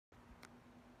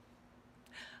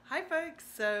Hi folks,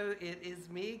 so it is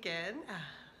me again.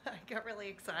 I got really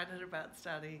excited about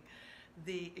starting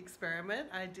the experiment.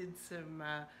 I did some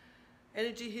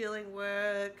energy healing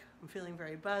work. I'm feeling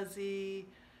very buzzy.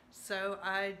 So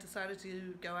I decided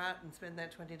to go out and spend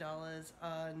that $20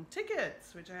 on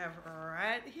tickets, which I have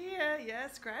right here. Yeah,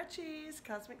 scratchies,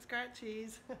 cosmic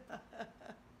scratchies.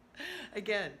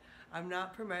 Again, I'm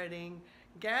not promoting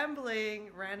gambling,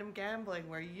 random gambling.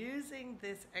 We're using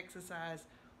this exercise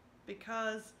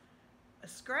because a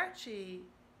scratchy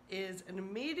is an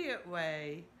immediate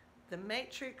way the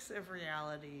matrix of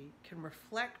reality can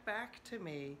reflect back to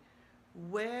me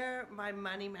where my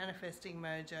money manifesting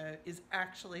mojo is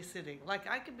actually sitting. Like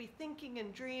I could be thinking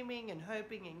and dreaming and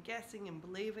hoping and guessing and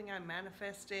believing I'm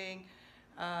manifesting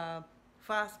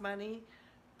fast money,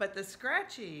 but the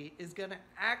scratchy is going to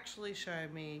actually show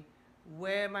me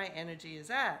where my energy is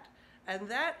at. And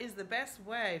that is the best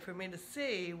way for me to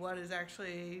see what is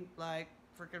actually like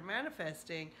freaking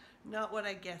manifesting, not what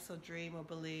I guess or dream or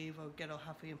believe or get all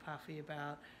huffy and puffy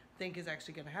about, think is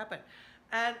actually going to happen.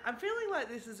 And I'm feeling like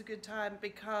this is a good time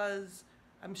because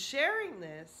I'm sharing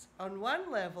this on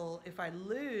one level. If I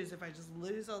just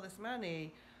lose all this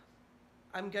money,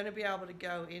 I'm going to be able to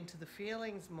go into the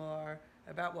feelings more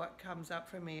about what comes up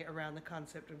for me around the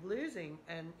concept of losing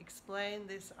and explain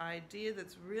this idea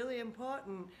that's really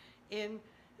important in,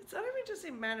 it's not even just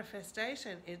in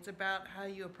manifestation, it's about how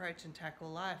you approach and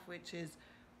tackle life, which is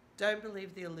don't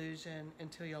believe the illusion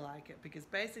until you like it, because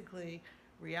basically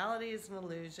reality is an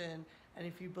illusion, and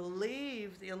if you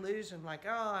believe the illusion like,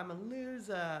 oh, I'm a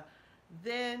loser,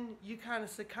 then you kind of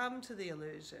succumb to the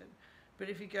illusion. But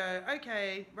if you go,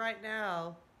 okay, right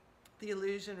now the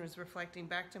illusion is reflecting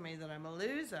back to me that I'm a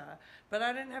loser, but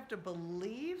I don't have to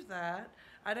believe that.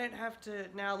 I don't have to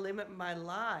now limit my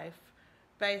life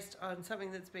based on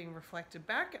something that's being reflected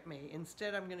back at me.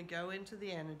 Instead, I'm going to go into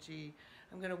the energy.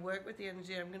 I'm going to work with the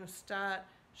energy. I'm going to start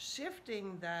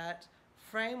shifting that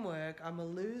framework. I'm a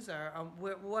loser on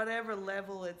whatever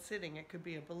level it's sitting. It could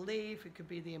be a belief. It could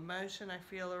be the emotion I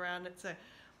feel around it. So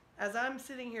as I'm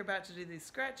sitting here about to do these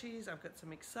scratchies, I've got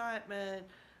some excitement.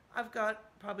 I've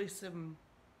got probably some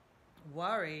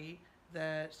worry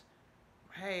that,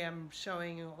 hey, I'm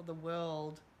showing all the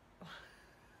world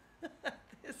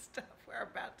this stuff. We're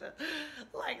about to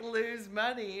like lose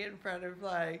money in front of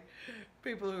like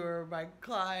people who are my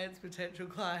clients, potential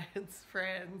clients,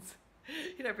 friends.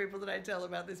 You know, people that I tell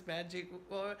about this magic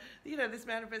or, you know, this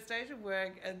manifestation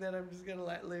work, and then I'm just gonna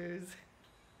like lose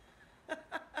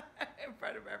in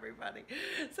front of everybody.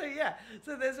 So yeah,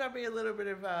 so there's not be a little bit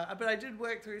of, but I did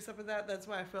work through some of that. That's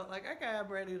why I felt like, okay, I'm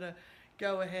ready to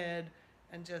go ahead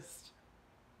and just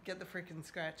get the freaking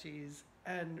scratchies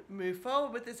and move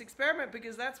forward with this experiment,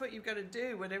 because that's what you've got to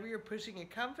do whenever you're pushing a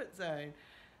comfort zone.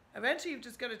 Eventually you've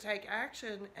just got to take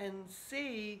action and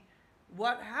see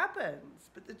what happens.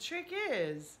 But the trick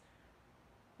is,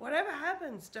 whatever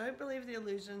happens, don't believe the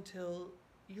illusion until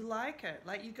you like it.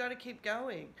 Like, you got to keep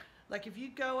going. Like, if you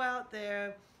go out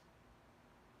there,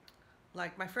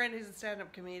 like my friend who's a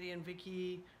stand-up comedian,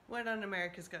 Vicky, went on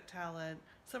America's Got Talent.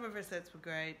 Some of her sets were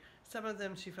great. Some of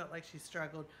them she felt like she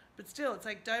struggled. But still, it's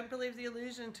like, don't believe the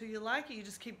illusion until you like it. You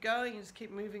just keep going. You just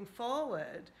keep moving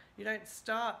forward. You don't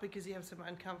stop because you have some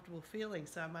uncomfortable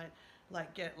feelings. So I might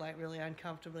like get like really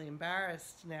uncomfortably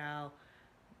embarrassed now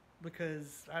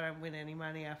because I don't win any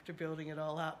money after building it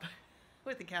all up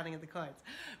with the counting of the coins.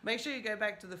 Make sure you go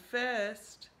back to the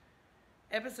first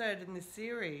episode in this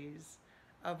series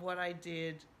of what I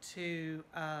did to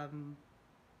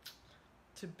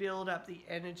build up the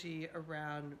energy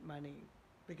around money,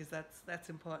 because that's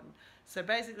important. So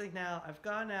basically now I've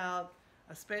gone out,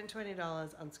 I've spent $20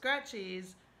 on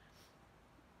scratchies,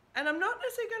 and I'm not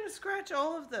necessarily going to scratch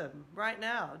all of them right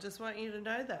now. Just want you to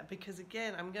know that, because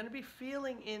again, I'm going to be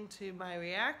feeling into my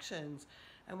reactions,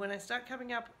 and when I start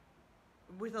coming up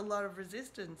with a lot of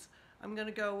resistance, I'm going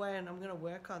to go away and I'm going to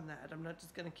work on that. I'm not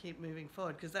just going to keep moving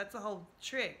forward, because that's the whole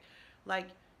trick. Like,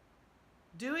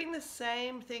 doing the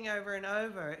same thing over and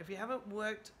over, if you haven't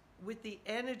worked with the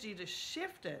energy to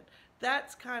shift it,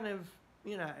 that's kind of,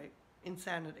 you know,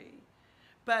 insanity.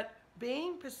 But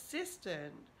being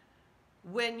persistent,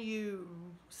 when you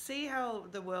see how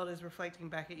the world is reflecting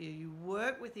back at you, you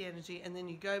work with the energy and then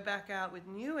you go back out with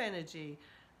new energy,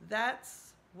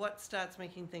 that's what starts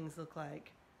making things look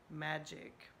like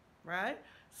magic, right?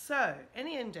 So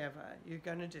any endeavor you're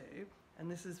going to do, and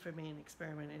this is for me an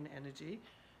experiment in energy,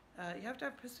 you have to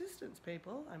have persistence,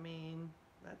 people. I mean,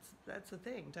 that's the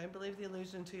thing. Don't believe the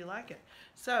illusion until you like it.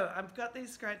 So I've got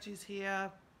these scratchies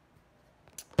here.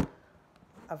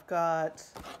 I've got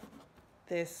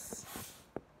this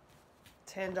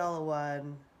 $10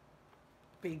 one,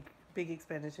 big big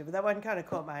expenditure, but that one kind of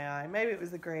caught my eye. Maybe it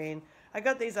was the green. I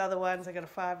got these other ones. I got a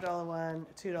 $5 one,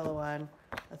 a $2 one,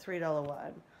 a $3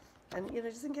 one. And, you know,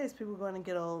 just in case people want to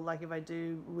get all, like if I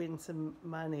do win some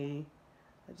money,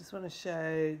 I just want to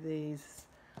show these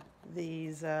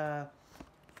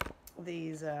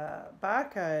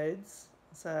barcodes.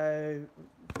 So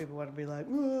people want to be like,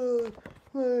 oh,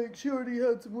 like she already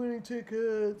had some winning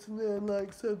tickets and then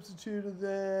like substituted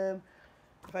them.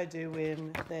 If I do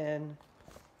win, then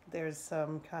there's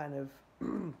some kind of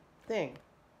thing.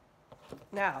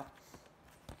 Now,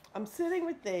 I'm sitting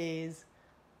with these.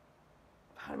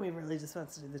 Part of me really just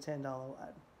wants to do the $10 one.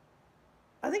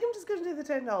 I think I'm just going to do the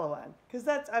 $10 one because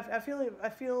that's I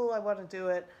feel I want to do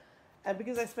it, and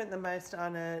because I spent the most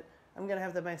on it, I'm going to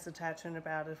have the most attachment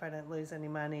about it if I don't lose any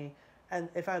money, and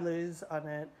if I lose on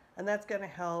it, and that's going to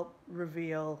help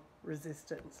reveal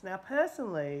resistance. Now,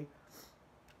 personally,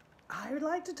 I would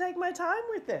like to take my time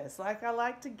with this. Like, I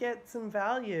like to get some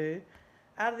value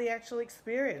out of the actual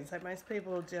experience. Like most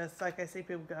people just, like I see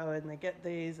people go and they get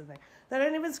these and they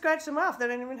don't even scratch them off. They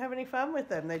don't even have any fun with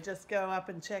them. They just go up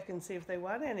and check and see if they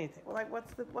won anything. Well, like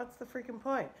what's the freaking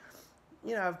point?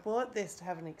 You know, I've bought this to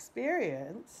have an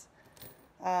experience.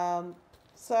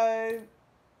 So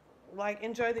like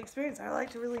enjoy the experience. I like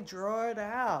to really draw it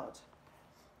out.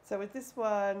 So with this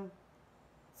one,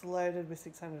 it's loaded with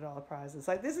 $600 prizes.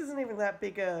 Like this isn't even that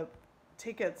big a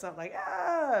ticket. It's not like,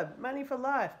 money for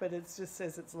life, but it just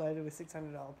says it's loaded with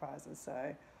 $600 prizes.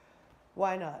 So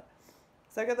why not?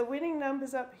 So I got the winning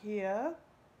numbers up here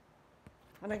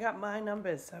and I got my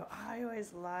numbers. So I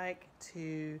always like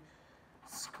to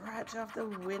scratch off the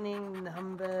winning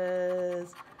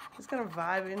numbers. Just gonna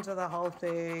vibe into the whole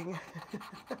thing.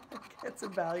 Get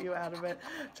some value out of it.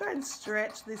 Try and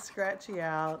stretch this scratchy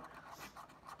out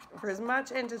for as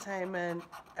much entertainment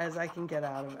as I can get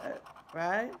out of it,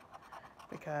 right?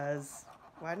 Because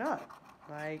why not?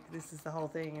 Like, this is the whole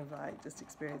thing of like just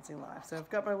experiencing life. So I've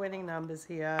got my winning numbers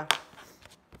here,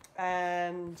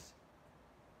 and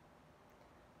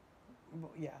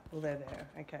yeah, well, they're there.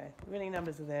 Okay, the winning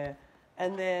numbers are there.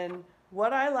 And then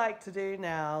what I like to do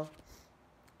now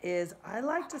is I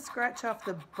like to scratch off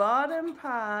the bottom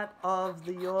part of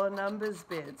the your numbers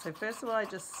bit. So first of all, I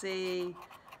just see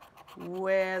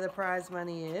where the prize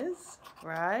money is,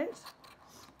 right?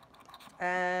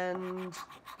 And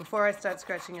before I start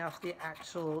scratching off the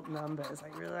actual numbers, I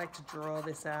really like to draw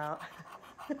this out.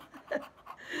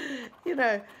 You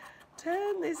know,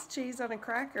 turn this cheese on a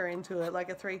cracker into it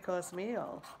like a 3-course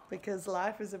meal, because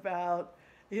life is about,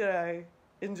 you know,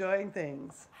 enjoying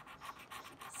things,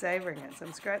 savoring it. So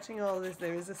I'm scratching all this.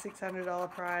 There is a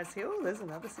 $600 prize here. Oh, there's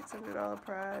another $600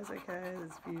 prize. Okay,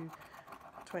 there's a few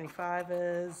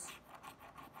 25ers,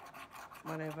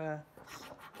 whatever.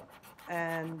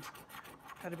 And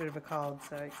had a bit of a cold,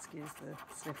 so excuse the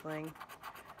sniffling.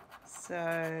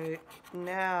 So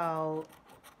now,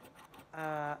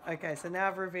 okay, so now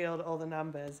I've revealed all the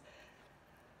numbers,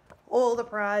 all the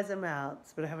prize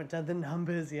amounts, but I haven't done the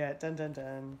numbers yet. Dun, dun,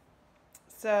 dun.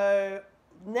 So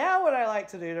now what I like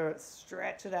to do to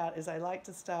stretch it out is I like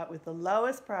to start with the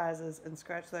lowest prizes and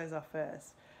scratch those off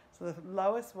first. So the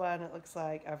lowest one, it looks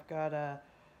like I've got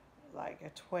like a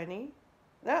 20.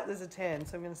 No, there's a 10.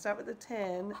 So I'm going to start with the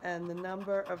 10, and the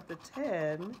number of the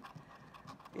 10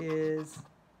 is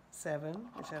 7,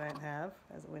 which I don't have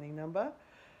as a winning number.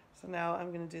 So now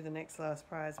I'm going to do the next last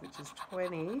prize, which is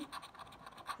 20,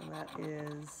 and that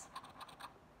is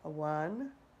a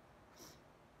 1.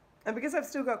 And because I've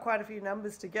still got quite a few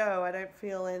numbers to go, I don't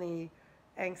feel any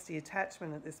angsty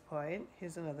attachment at this point.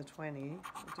 Here's another 20.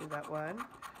 I'll do that one.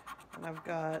 And I've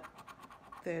got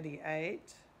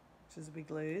 38. Which is a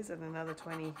big lose, and another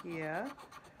 20 here,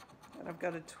 and I've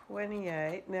got a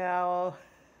 28 now,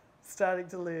 starting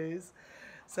to lose,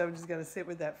 so I'm just going to sit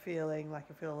with that feeling, like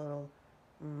I feel a little,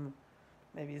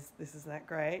 maybe this isn't that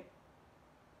great.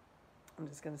 I'm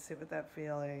just going to sit with that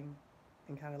feeling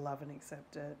and kind of love and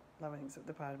accept it, love and accept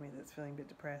the part of me that's feeling a bit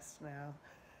depressed now.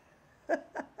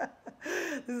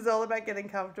 This is all about getting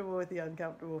comfortable with the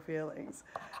uncomfortable feelings.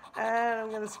 And I'm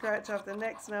going to scratch off the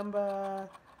next number,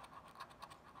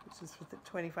 which is for the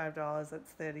 $25,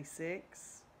 that's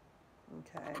 36.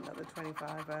 Okay, another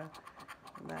 25er,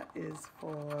 and that is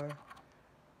for,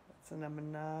 that's a number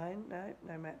 9.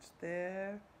 No match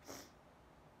there.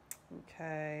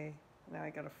 Okay, now I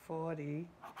got a 40.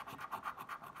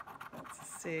 That's a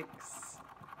 6.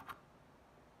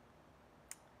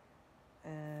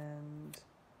 And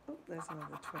oh, there's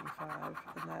another 25,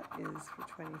 and that is for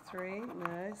 23.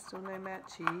 No, still no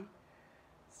matchy.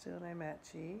 Still no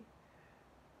matchy.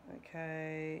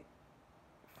 Okay,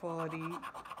 40,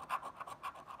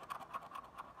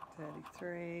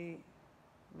 33,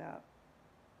 no,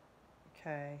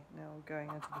 Okay, now we're going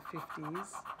into the 50s.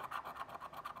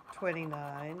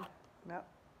 29. No,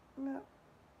 no,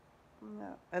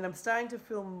 no. And I'm starting to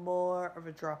feel more of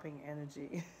a dropping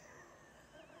energy.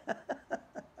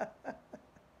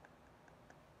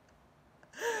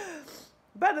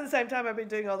 But at the same time, I've been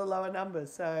doing all the lower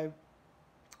numbers, so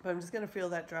I'm just going to feel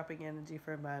that dropping energy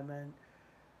for a moment.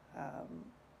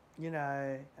 You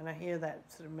know, and I hear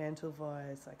that sort of mental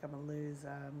voice, like I'm a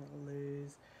loser, I'm going to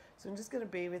lose. So I'm just going to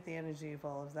be with the energy of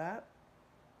all of that.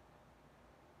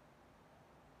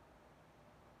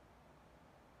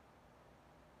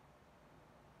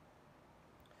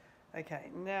 Okay,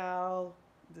 now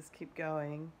just keep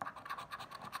going.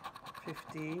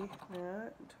 50,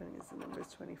 no, 20 is the number, is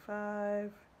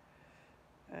 25.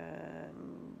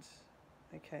 And,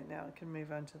 okay, now I can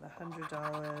move on to the $100.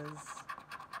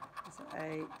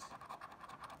 There's 8.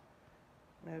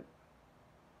 Nope.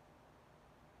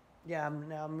 Yeah, I'm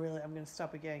going to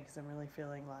stop again because I'm really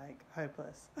feeling like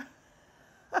hopeless.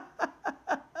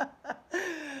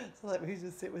 So let me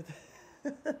just sit with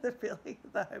the feeling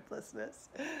of the hopelessness.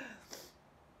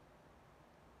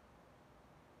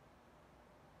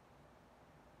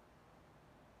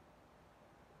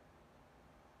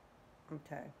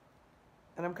 Okay.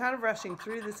 And I'm kind of rushing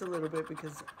through this a little bit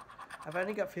because I've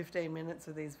only got 15 minutes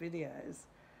of these videos.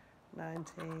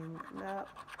 19, no.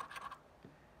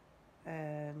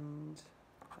 And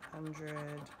 100,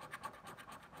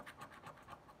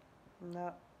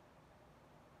 no.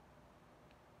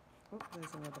 Oh,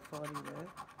 there's another 40 there.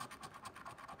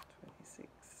 26,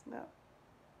 no.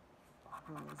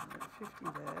 And there's another 50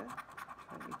 there.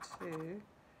 22,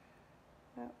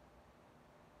 no.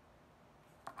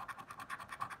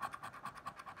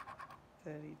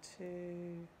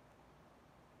 32,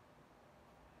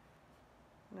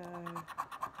 no.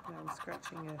 Now I'm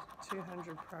scratching a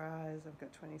 200 prize. I've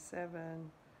got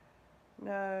 27,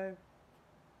 no.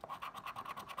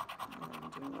 I'm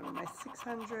doing one of my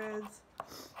 600s.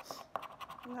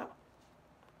 No.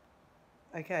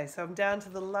 Okay, so I'm down to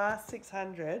the last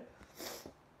 600.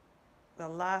 The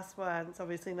last one, it's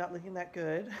obviously not looking that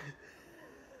good.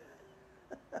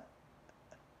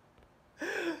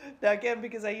 Now again,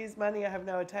 because I use money I have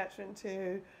no attachment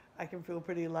to, I can feel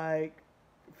pretty like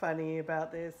funny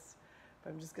about this.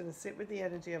 But I'm just going to sit with the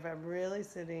energy of I'm really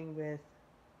sitting with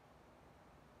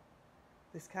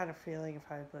this kind of feeling of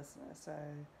hopelessness. So,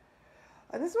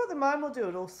 and this is what the mind will do.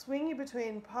 It'll swing you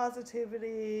between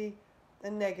positivity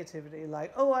and negativity.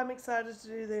 Like, oh, I'm excited to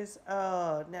do this.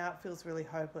 Oh, now it feels really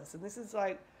hopeless. And this is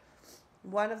like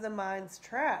one of the mind's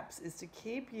traps, is to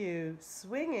keep you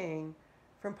swinging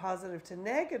from positive to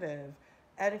negative.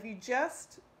 And if you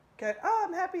just go, oh,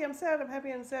 I'm happy, I'm sad, I'm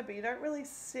happy, I'm sad, but you don't really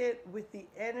sit with the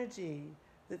energy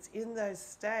that's in those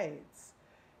states,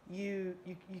 you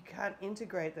can't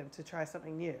integrate them to try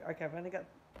something new. Okay, I've only got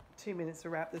 2 minutes to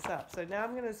wrap this up. So now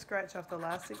I'm going to scratch off the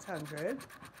last 600.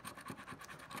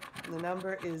 And the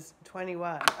number is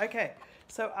 21. Okay,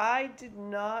 so I did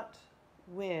not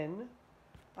win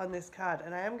on this card,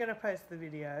 and I am going to post the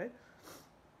video.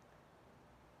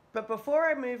 But before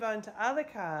I move on to other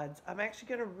cards, I'm actually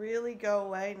going to really go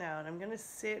away now, and I'm going to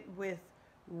sit with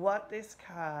what this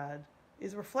card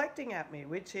is reflecting at me,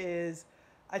 which is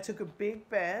I took a big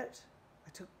bet. I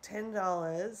took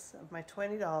 $10 of my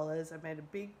 $20. I made a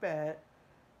big bet,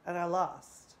 and I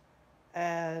lost.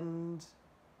 And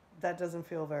that doesn't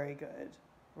feel very good,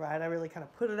 right? I really kind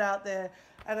of put it out there,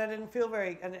 and I didn't feel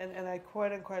very, and I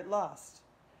quote-unquote lost.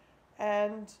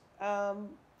 And,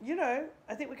 you know,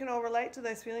 I think we can all relate to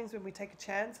those feelings when we take a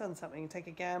chance on something, take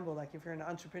a gamble. Like if you're an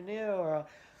entrepreneur, or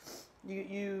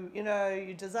you know,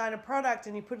 you design a product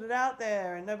and you put it out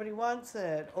there and nobody wants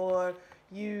it, or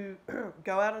you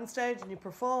go out on stage and you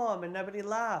perform and nobody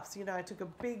laughs. You know, I took a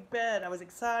big bet. I was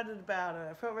excited about it.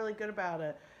 I felt really good about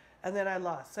it, and then I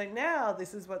lost. So now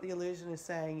this is what the illusion is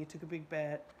saying. You took a big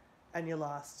bet and you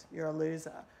lost. You're a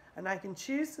loser. And I can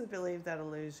choose to believe that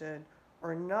illusion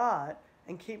or not,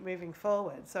 and keep moving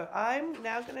forward. So I'm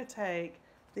now going to take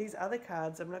these other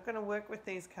cards. I'm not going to work with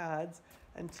these cards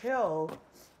until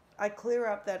I clear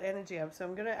up that energy up. So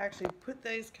I'm going to actually put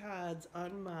those cards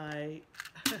on my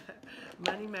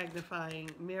money magnifying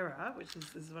mirror, which is,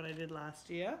 this is what I did last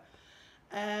year.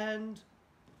 And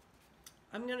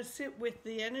I'm going to sit with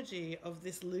the energy of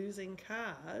this losing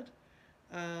card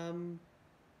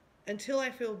until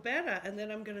I feel better, and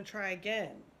then I'm going to try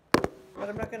again. But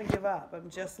I'm not going to give up. I'm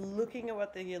just looking at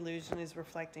what the illusion is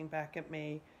reflecting back at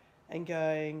me and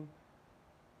going,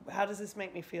 how does this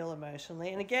make me feel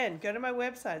emotionally? And again, go to my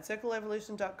website,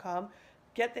 circleevolution.com,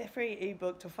 get their free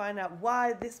ebook to find out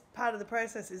why this part of the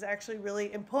process is actually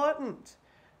really important.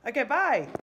 Okay, bye.